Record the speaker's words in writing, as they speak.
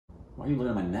Why are you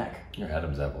looking at my neck? Your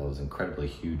Adam's apple is incredibly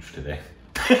huge today.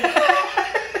 Hey,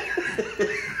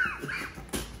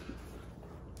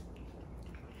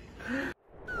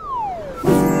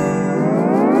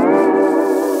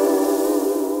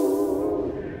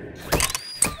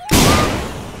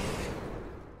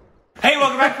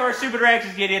 welcome back to our Stupid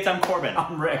Reactions, idiots. I'm Corbin.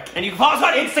 I'm Rick. And you can follow us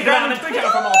on Instagram and Twitter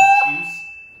from all views.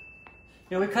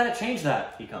 Yeah, we've kind of changed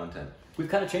that. E-content. We've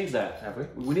kind of changed that. Have we?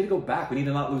 We need to go back. We need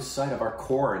to not lose sight of our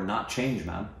core and not change,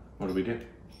 man. What do we do?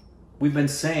 We've been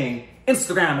saying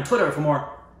Instagram and Twitter for more.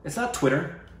 It's not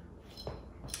Twitter.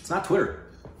 It's not Twitter.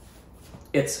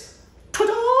 It's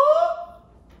Twitter.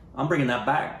 I'm bringing that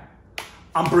back.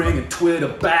 I'm bringing Twitter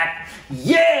back.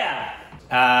 Yeah!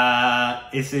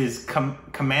 This is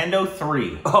Commando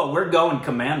 3. Oh, we're going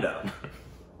Commando.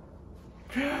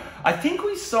 I think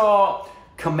we saw...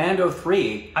 Commando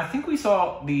 3. I think we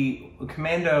saw the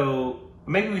Commando...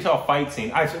 Maybe we saw a fight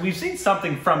scene. We've seen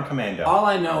something from Commando. All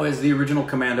I know is the original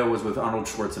Commando was with Arnold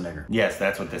Schwarzenegger. Yes,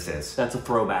 that's what this is. That's a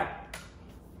throwback.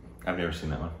 I've never seen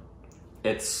that one.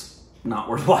 It's not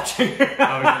worth watching. Oh, is it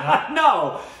not?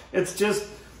 No, it's just...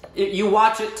 You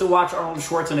watch it to watch Arnold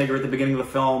Schwarzenegger at the beginning of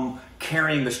the film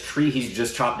carrying this tree he's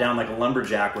just chopped down like a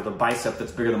lumberjack with a bicep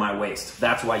that's bigger than my waist.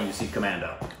 That's why you see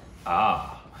Commando.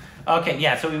 Ah. Okay,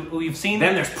 yeah, so we've seen...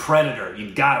 Then there's Predator.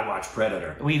 You gotta watch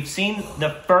Predator. We've seen the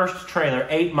first trailer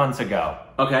 8 months ago.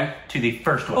 Okay. To the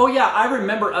first one. Oh yeah, I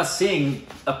remember us seeing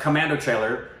a Commando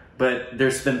trailer, but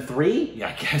there's been 3? Yeah,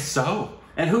 I guess so.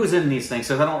 And who's in these things?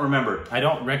 Because I don't remember. I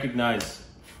don't recognize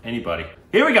anybody.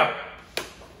 Here we go.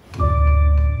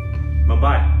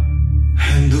 Bye-bye.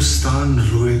 Hindustan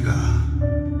रोएगा,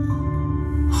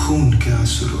 खून के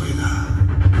आंसू रोएगा.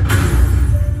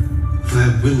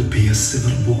 There will be a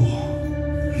civil war.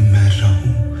 मैं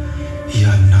रहूं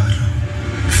या ना रहूं.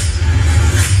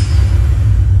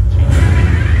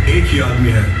 एक ही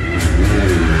आदमी है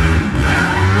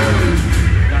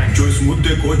जो इस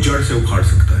मुद्दे को जड़ से उखाड़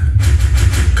सकता है.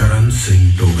 करम सिंह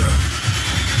डोगरा.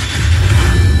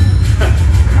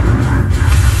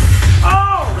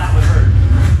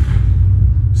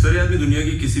 सर, आदमी दुनिया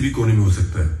की किसी भी कोने में हो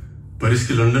सकता है, पर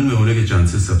इसके लंदन में होने के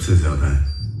चांसेस सबसे ज्यादा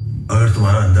हैं. अगर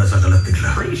तुम्हारा अंदाजा गलत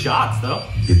निकला, Pretty shots, though.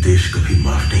 ये देश कभी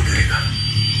माफ नहीं करेगा.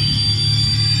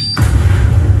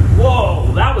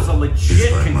 Whoa, that was a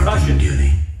legit concussion. India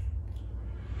नहीं,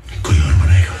 कोई और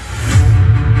बनाएगा.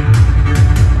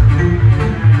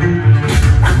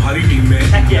 तुम्हारी टीम में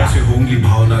ऐसे होंगी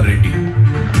भावना रेड्डी.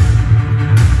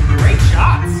 Great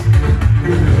shots.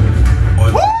 और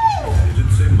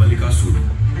से मलिका सूद.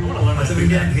 मतलब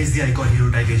इंडिया भेज दिया एक और हीरो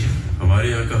टाइगेशन. हमारे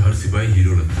यहाँ का हर सिपाही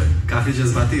हीरो लगता है. काफी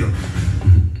जज्बाती हो.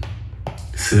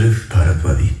 सिर्फ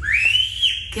भारतवादी.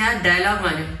 क्या डायलॉग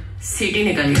माने, सीटी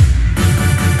निकाली.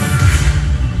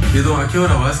 ये तो आंखें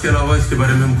और आवाज के अलावा इसके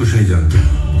बारे में हम कुछ नहीं जानते.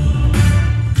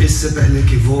 इससे पहले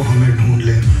कि वो हमें ढूंढ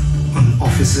ले, उन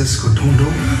ऑफिसर्स को ढूंढो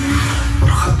और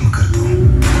खत्म कर दो.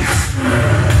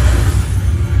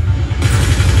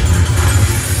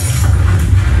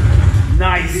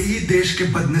 Nice. तेरे ही देश के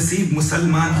बदनसीब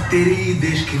मुसलमान तेरे ही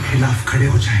देश के खिलाफ खड़े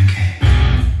हो जाएंगे.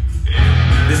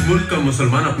 इस मुल्क का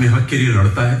मुसलमान अपने हक के लिए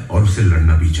लड़ता है और उसे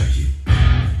लड़ना भी चाहिए,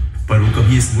 पर वो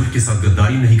कभी इस मुल्क के साथ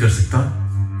गद्दारी नहीं कर सकता.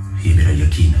 ये मेरा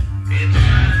यकीन है.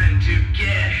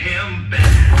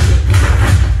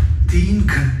 3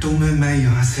 घंटों में मैं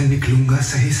यहाँ से निकलूंगा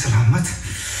सही सलामत.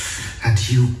 And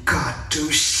you got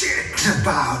to shit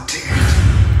about it.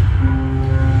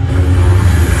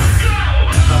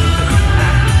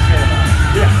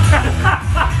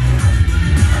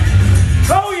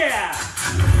 Oh yeah!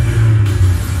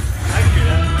 I hear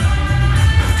that.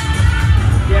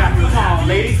 Yeah, come on,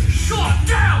 ladies. Shut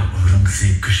down.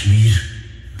 Aurangzeb Kashmir,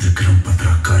 Vikram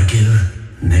Batra Kargil,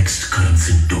 next करम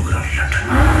सिंह डोगरा लंदन.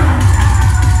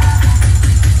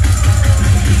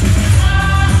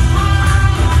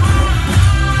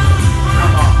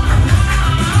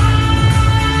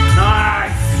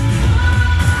 Nice.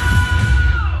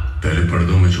 पहले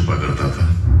पर्दों में छुपा करता था,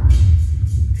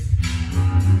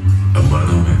 अब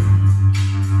मर्दों में.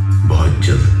 बहुत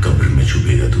जल्द कब्र में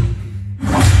छुपेगा तू.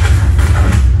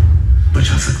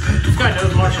 बचा सकता है तू. This guy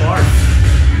knows martial arts.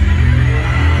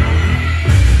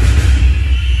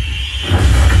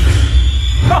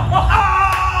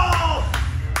 Oh!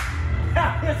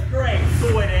 That was great.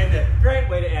 Cool way to end it. Great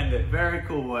way to end it. Very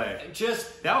cool way. Just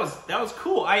That was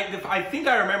cool. I think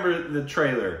I remember the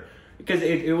trailer because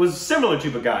it was similar to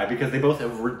the guy because they both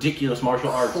have ridiculous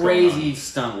martial arts. crazy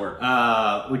stunt work.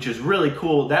 Which is really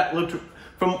cool. That looked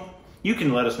from. You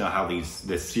can let us know how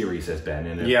this series has been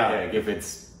and if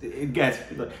it gets,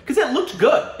 because it looked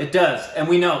good. It does, and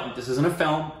we know this isn't a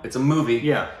film; it's a movie.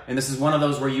 Yeah, and this is one of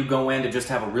those where you go in to just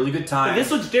have a really good time. But this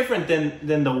looks different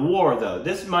than the war, though.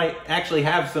 This might actually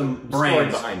have some story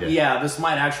behind it. Yeah, this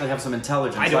might actually have some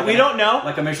intelligence. We don't know,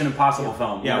 like a Mission Impossible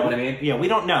film. You know what I mean? Yeah, we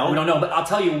don't know. We don't know, but I'll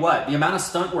tell you what: the amount of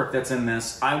stunt work that's in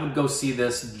this, I would go see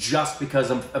this just because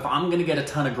if I'm going to get a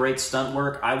ton of great stunt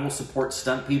work, I will support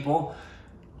stunt people.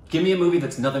 Give me a movie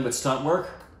that's nothing but stunt work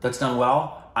that's done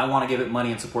well. I want to give it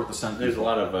money and support the stunt people. There's a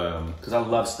lot of because I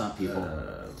love stunt people.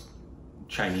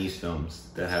 Chinese films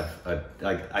that have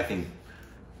I think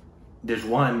there's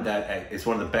one that is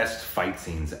one of the best fight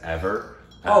scenes ever.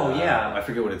 Oh yeah, I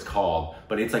forget what it's called,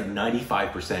 but it's like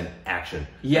 95% action.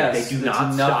 Yes, they do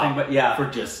not stop for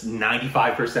just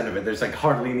 95% of it. There's like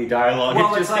hardly any dialogue.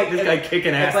 Well, it's just like this guy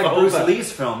kicking ass. It's like Bruce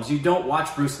Lee's films. You don't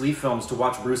watch Bruce Lee films to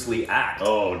watch Bruce Lee act.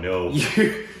 Oh no.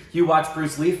 You watch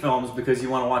Bruce Lee films because you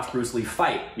want to watch Bruce Lee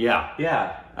fight. Yeah.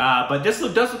 Yeah. But this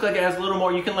does look like it has a little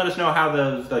more. You can let us know how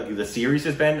the series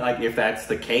has been, like if that's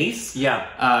the case.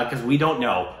 Yeah. Because we don't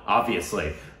know,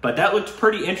 obviously. But that looked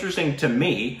pretty interesting to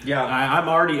me. Yeah. I'm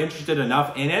already interested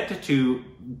enough in it to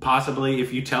possibly,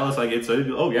 if you tell us, like,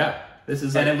 oh yeah, this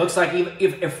is. And it looks like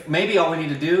if maybe all we need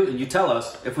to do, and you tell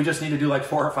us, if we just need to do like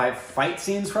 4 or 5 fight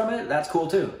scenes from it, that's cool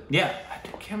too. Yeah. I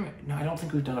don't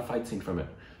think we've done a fight scene from it.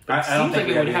 But it I don't seems think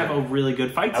like it would have a really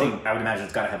good fight scene. I would imagine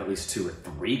it's got to have at least 2 or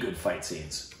 3 good fight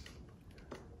scenes.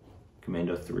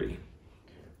 Commando 3.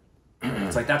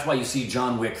 It's like, that's why you see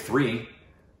John Wick 3.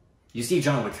 You see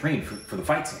John Wick 3 for the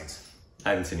fight scenes. I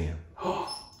haven't seen it yet.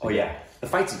 Oh yeah, the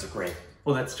fight scenes are great.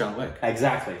 Well, that's John Wick.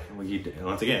 Exactly. Well,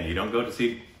 once again, you don't go to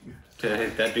see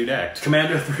hit that dude act.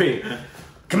 Commando 3.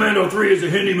 Commando 3 is a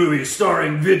Hindi movie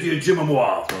starring Vidyut,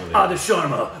 Jamwal,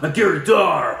 Aditya and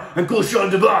Datt, and Gulshan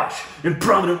Devash in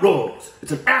prominent roles.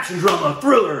 It's an action drama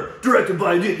thriller directed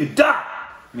by Datt.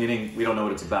 Meaning, we don't know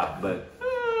what it's about, but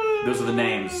those are the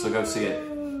names, so go see it.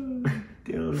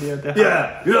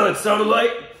 Yeah, it sounded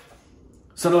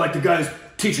like the guys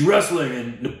teaching wrestling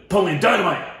in Napoleon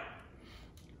Dynamite.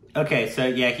 Okay, so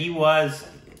yeah, he was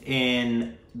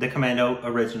in the Commando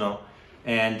original.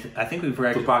 And I think we've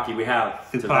reacted Tupaki, we have.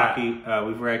 Tupaki,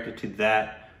 we've reacted to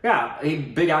that. Yeah, a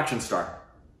big action star.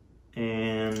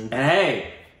 And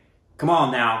hey, come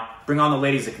on now. Bring on the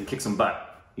ladies that can kick some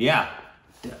butt. Yeah.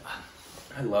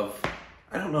 I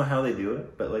don't know how they do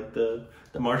it, but like the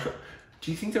martial... Do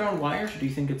you think they're on wires, or do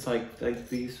you think it's like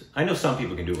these... I know some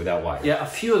people can do it without wires. Yeah, a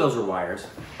few of those are wires.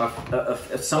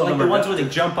 Some like the ones where they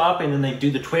jump up and then they do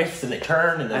the twists and they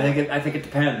turn and then... I think it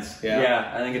depends.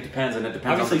 Yeah, I think it depends, and it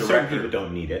depends obviously on the director. certain people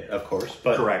don't need it, of course.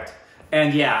 But correct.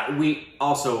 And yeah, we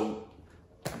also...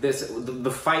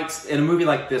 The fights... In a movie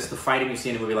like this, the fighting you see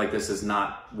in a movie like this is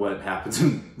not what happens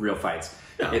in real fights.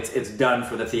 No. It's done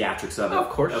for the theatrics of it. Of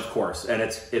course. Of course. And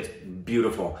it's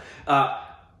beautiful.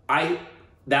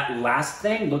 That last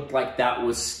thing looked like that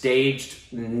was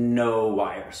staged, no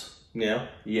wires. Yeah?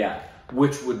 Yeah,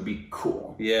 which would be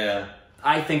cool. Yeah.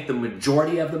 I think the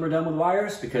majority of them are done with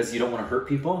wires because you don't want to hurt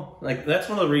people. Like, that's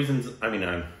one of the reasons, I mean,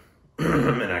 I'm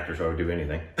an actor, so I would do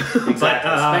anything.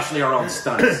 Exactly, especially our own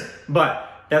stunts. But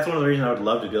that's one of the reasons I would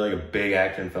love to do, like, a big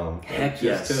action film. Heck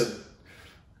yes.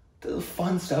 The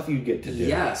fun stuff you get to do.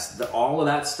 Yes, all of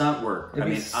that stunt work.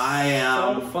 I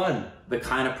am so fun. The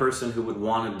kind of person who would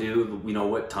want to do, you know,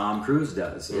 what Tom Cruise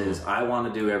does, is I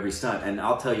want to do every stunt. And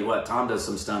I'll tell you what, Tom does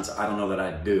some stunts I don't know that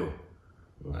I'd do.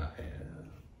 Well,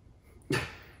 yeah.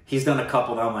 He's done a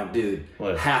couple that I'm like, dude,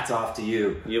 hats off to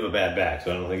you. You have a bad back,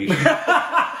 so I don't think you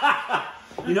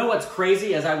should. You know what's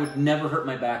crazy is I would never hurt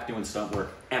my back doing stunt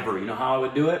work, ever. You know how I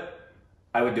would do it?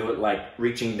 I would do it like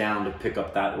reaching down to pick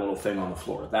up that little thing on the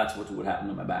floor. That's what would happen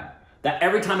to my back. That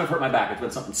every time I've hurt my back, it's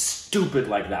been something stupid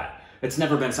like that. It's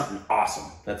never been something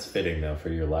awesome. That's fitting, though, for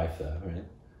your life, though, right?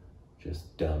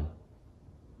 Just dumb.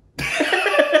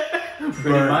 Pretty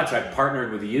much. I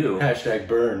partnered with you. Hashtag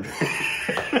burned.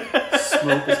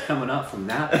 Smoke is coming up from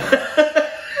that one.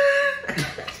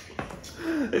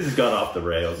 This has gone off the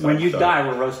rails. When you die,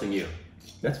 we're roasting you.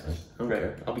 That's fine. I don't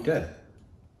care. I'll be dead.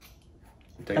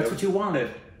 That's what you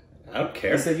wanted. I don't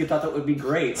care. You said you thought that would be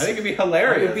great. I think it'd be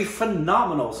hilarious. It would be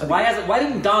phenomenal. So why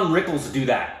didn't Don Rickles do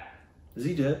that? Is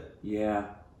he dead? Yeah.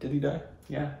 Did he die?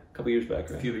 Yeah. A couple years back,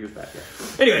 right? A few years back,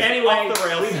 yeah. Anyway, off the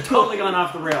rails. We've totally gone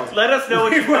off the rails. Let us know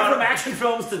what you went from action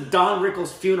films to Don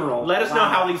Rickles' funeral. Let us know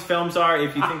how these films are,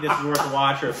 if you think this is worth a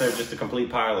watch, or if they're just a complete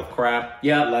pile of crap.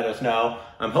 Yeah. Let us know.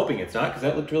 I'm hoping it's not, because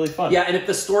that looked really fun. Yeah, and if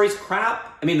the story's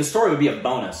crap, I mean, the story would be a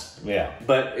bonus. Yeah.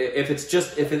 But if it's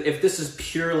just, if this is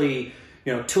purely,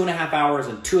 2.5 hours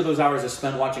and 2 of those hours is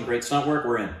spent watching great stunt work,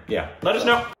 we're in. Yeah. Let us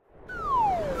know.